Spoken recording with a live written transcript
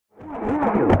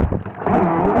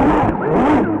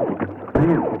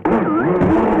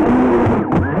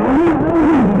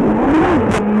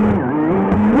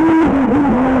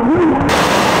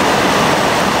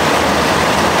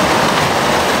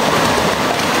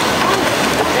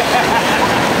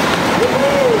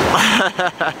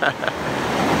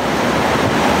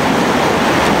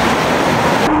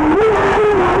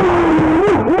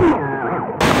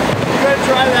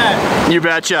You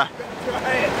betcha.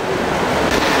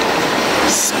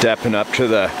 Stepping up to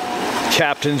the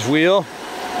captain's wheel.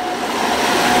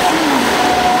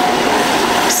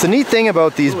 It's the neat thing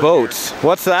about these boats.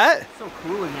 What's that? It's so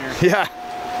cool in here. Yeah.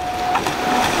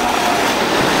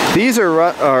 These are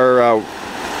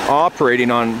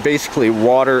operating on basically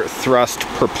water thrust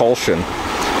propulsion.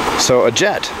 So a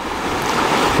jet.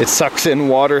 It sucks in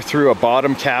water through a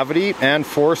bottom cavity and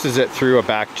forces it through a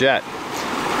back jet.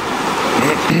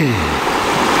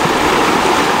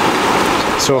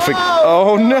 So if it,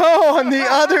 oh no, on the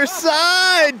other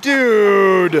side,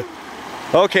 dude.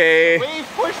 Okay. Wave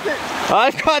pushed it.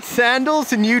 I've got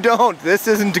sandals and you don't. This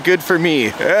isn't good for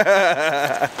me.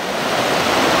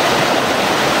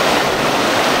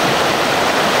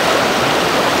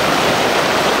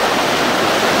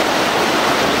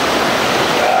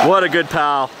 What a good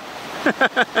pal.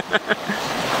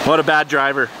 What a bad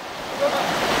driver.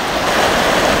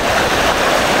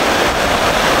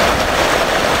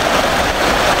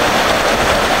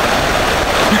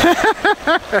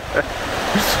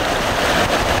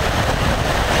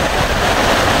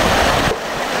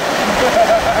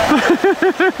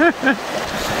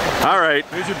 All right.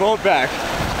 There's your boat back.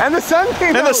 And the sun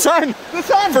came out. And the sun. The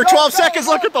sun. For 12 seconds,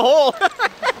 look at the hole.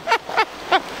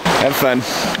 Have fun.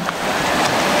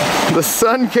 The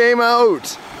sun came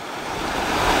out.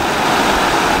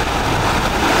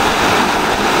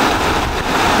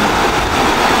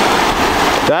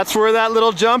 That's where that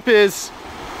little jump is.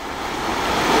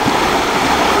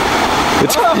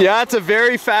 It's, yeah, it's a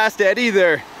very fast eddy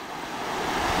there.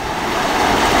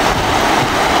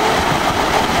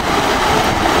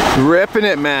 Ripping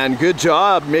it, man. Good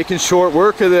job making short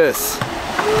work of this.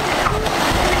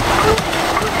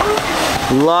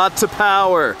 Lots of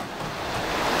power.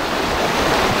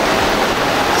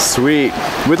 Sweet.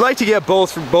 We'd like to get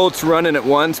both boats running at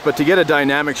once, but to get a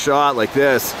dynamic shot like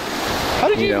this. How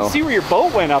did you even see where your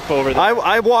boat went up over there?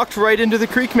 I walked right into the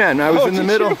creek, man. I was in the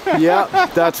middle. Yeah,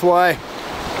 that's why.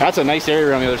 That's a nice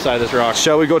area on the other side of this rock.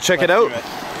 Shall we go check it out?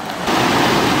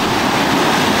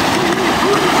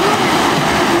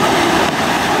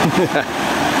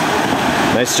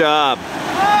 Nice job.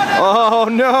 Oh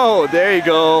no, there you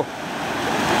go.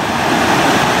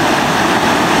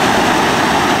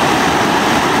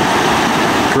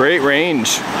 Great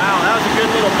range. Wow, that was a good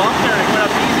little bump there and it went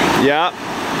up easy. Yeah.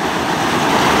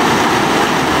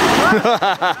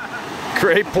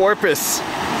 Great porpoise.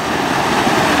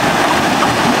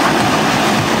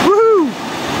 Woohoo!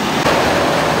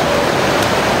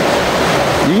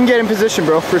 You can get in position,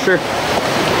 bro, for sure.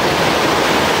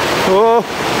 Oh.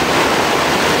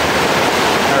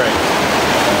 All right.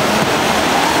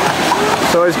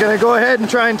 So he's gonna go ahead and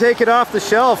try and take it off the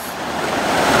shelf.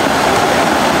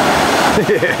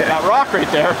 That rock right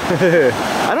there.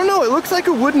 I don't know, it looks like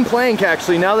a wooden plank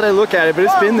actually now that I look at it, but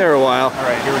it's been there a while.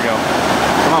 Alright, here we go.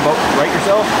 Come on, boat, right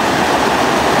yourself.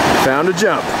 Found a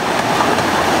jump.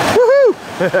 Woohoo!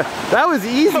 That was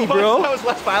easy, bro. That was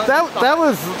less violent. That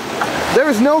was, there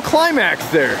was no climax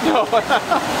there. No.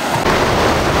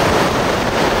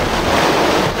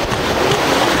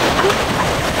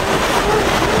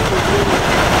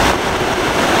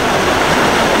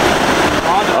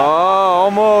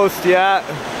 Almost, yeah.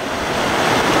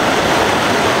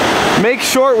 Make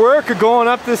short work of going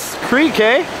up this creek,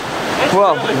 eh? It's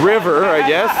well, really river, fun. I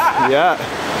guess. Yeah.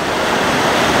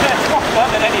 It's more fun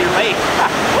than any lake.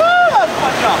 Woo! That's a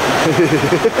fun jump.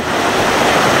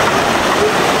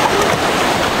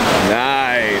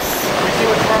 Nice. Can we see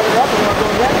what's farther up? We want to go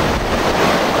again?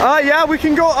 Yeah, we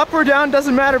can go up or down.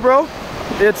 Doesn't matter, bro.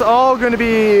 It's all going to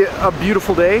be a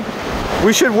beautiful day.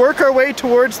 We should work our way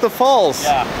towards the falls.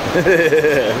 Yeah.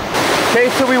 Okay,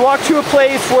 so we walked to a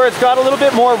place where it's got a little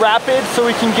bit more rapid, so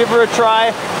we can give her a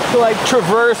try to like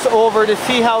traverse over to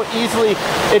see how easily.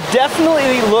 It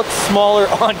definitely looks smaller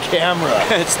on camera.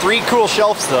 It's 3 cool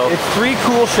shelves though. It's 3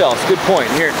 cool shelves. Good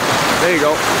point. Here, there you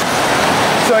go.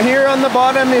 So here on the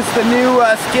bottom is the new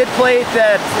skid plate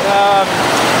that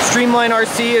Streamline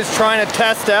RC is trying to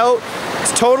test out.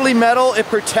 It's totally metal. It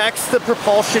protects the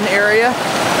propulsion area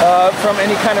from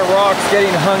any kind of rocks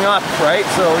getting hung up, right?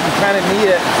 So you kind of need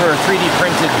it for a 3D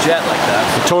printed jet like that.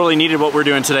 It totally needed what we're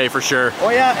doing today for sure.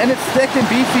 Oh yeah, and it's thick and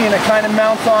beefy and it kind of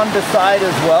mounts on the side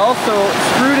as well. So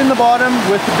screwed in the bottom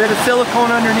with a bit of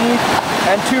silicone underneath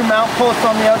and 2 mount posts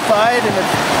on the outside, and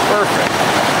it's perfect.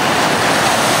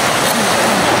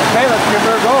 Okay, let's give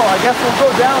her a go. I guess we'll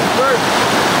go down first.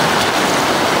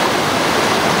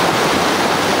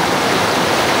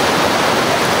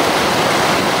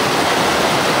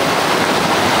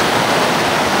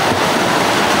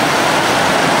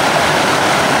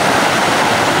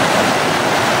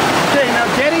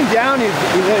 Down is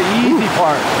the easy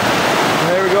part.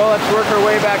 There we go, let's work our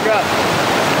way back up.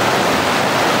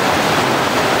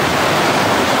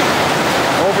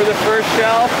 Over the first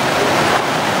shelf.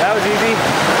 That was easy.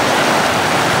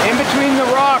 In between the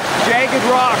rocks, jagged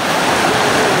rocks.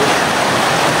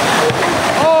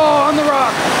 Oh, on the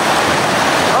rock.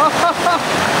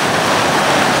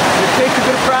 It takes a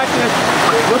bit of practice.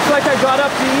 Looks like I got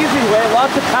up the easy way,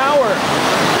 lots of power.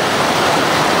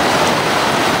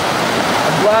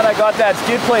 Glad I got that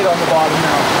skid plate on the bottom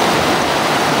now.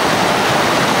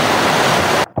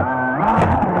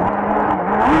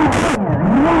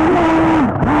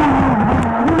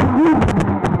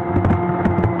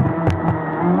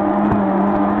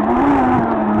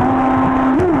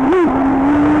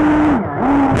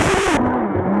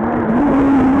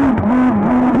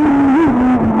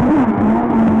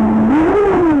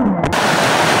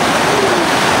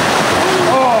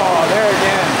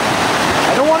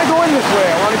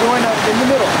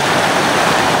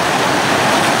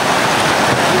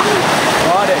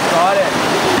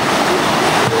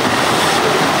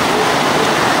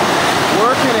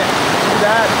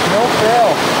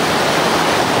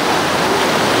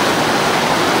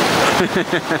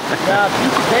 Yeah,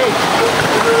 piece of cake.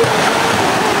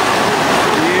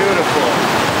 Beautiful.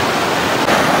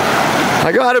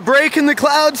 I got a break in the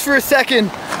clouds for a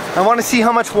second. I want to see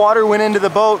how much water went into the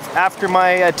boat after my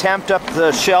attempt up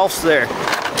the shelves there.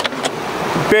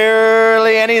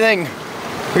 Barely anything.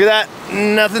 Look at that.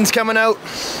 Nothing's coming out.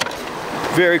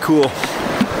 Very cool.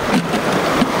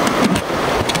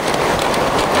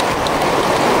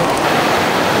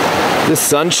 This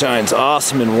sunshine's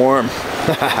awesome and warm.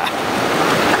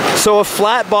 So a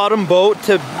flat bottom boat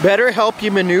to better help you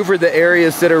maneuver the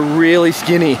areas that are really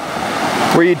skinny,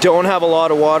 where you don't have a lot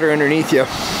of water underneath you.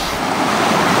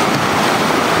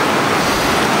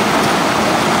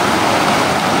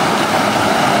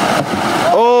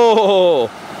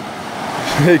 Oh!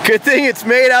 Good thing it's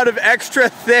made out of extra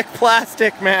thick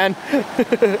plastic, man.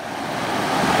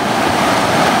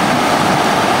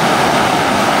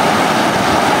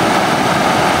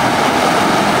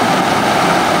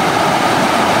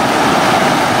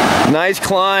 Nice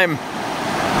climb.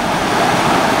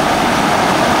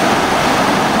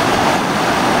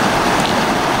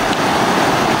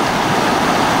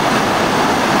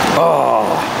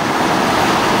 Oh.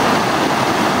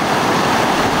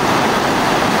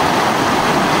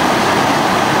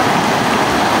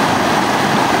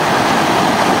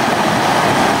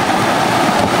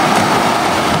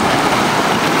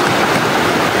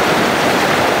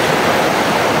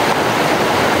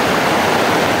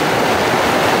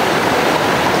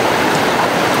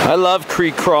 I love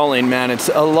creek crawling, man. It's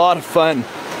a lot of fun.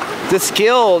 The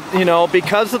skill, you know,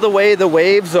 because of the way the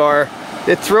waves are,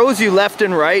 it throws you left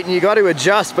and right and you got to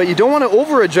adjust, but you don't want to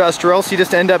over adjust or else you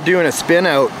just end up doing a spin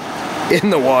out in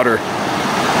the water.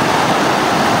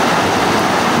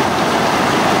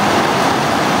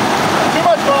 Too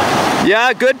much fun.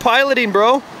 Yeah, good piloting,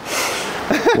 bro.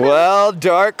 Well,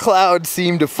 dark clouds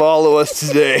seem to follow us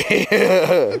today.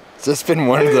 It's just been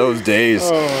one of those days.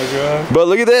 Oh my god. But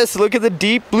look at this, look at the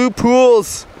deep blue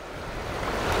pools.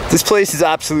 This place is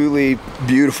absolutely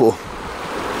beautiful.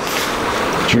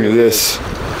 Look at this.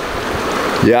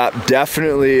 Yeah,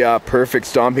 definitely a perfect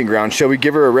stomping ground. Shall we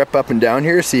give her a rip up and down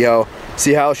here? See how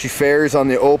she fares on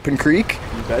the open creek?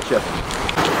 You betcha.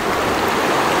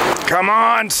 Come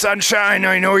on, sunshine,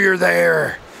 I know you're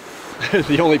there.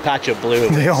 The only patch of blue.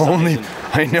 The only,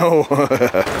 I know.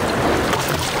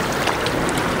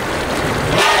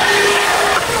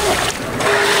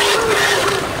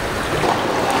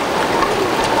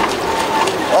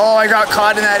 Oh, I got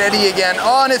caught in that eddy again.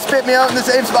 Oh, and it spit me out in the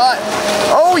same spot.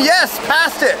 Oh yes,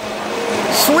 passed it.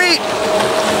 Sweet,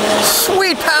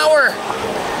 sweet power.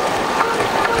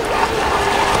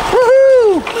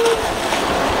 Woohoo!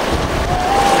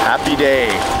 Happy day.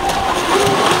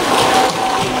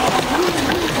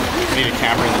 Need a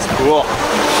camera in this pool.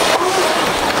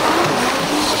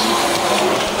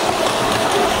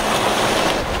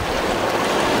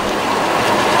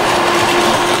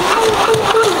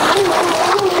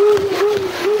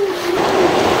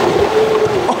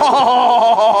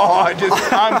 Oh, I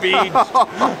just unbeached.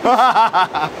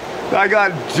 I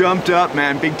got jumped up,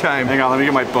 man, big time. Hang on, let me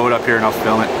get my boat up here and I'll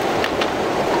film it.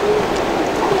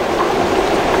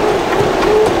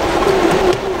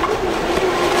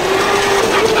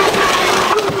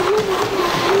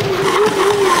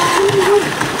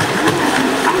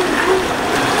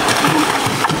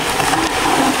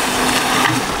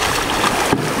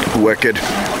 wicked.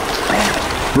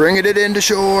 Bringing it into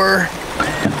shore.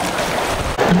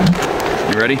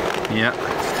 You ready? Yeah.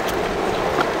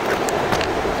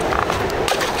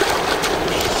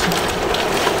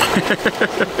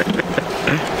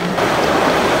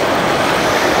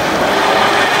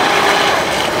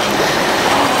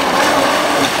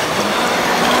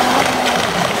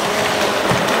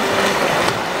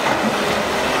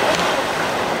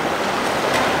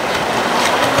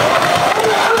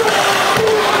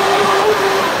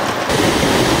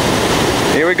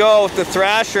 Here we go with the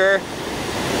Thrasher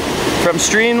from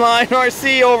Streamline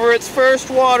RC over its first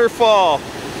waterfall.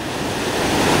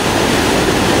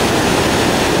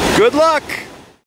 Good luck!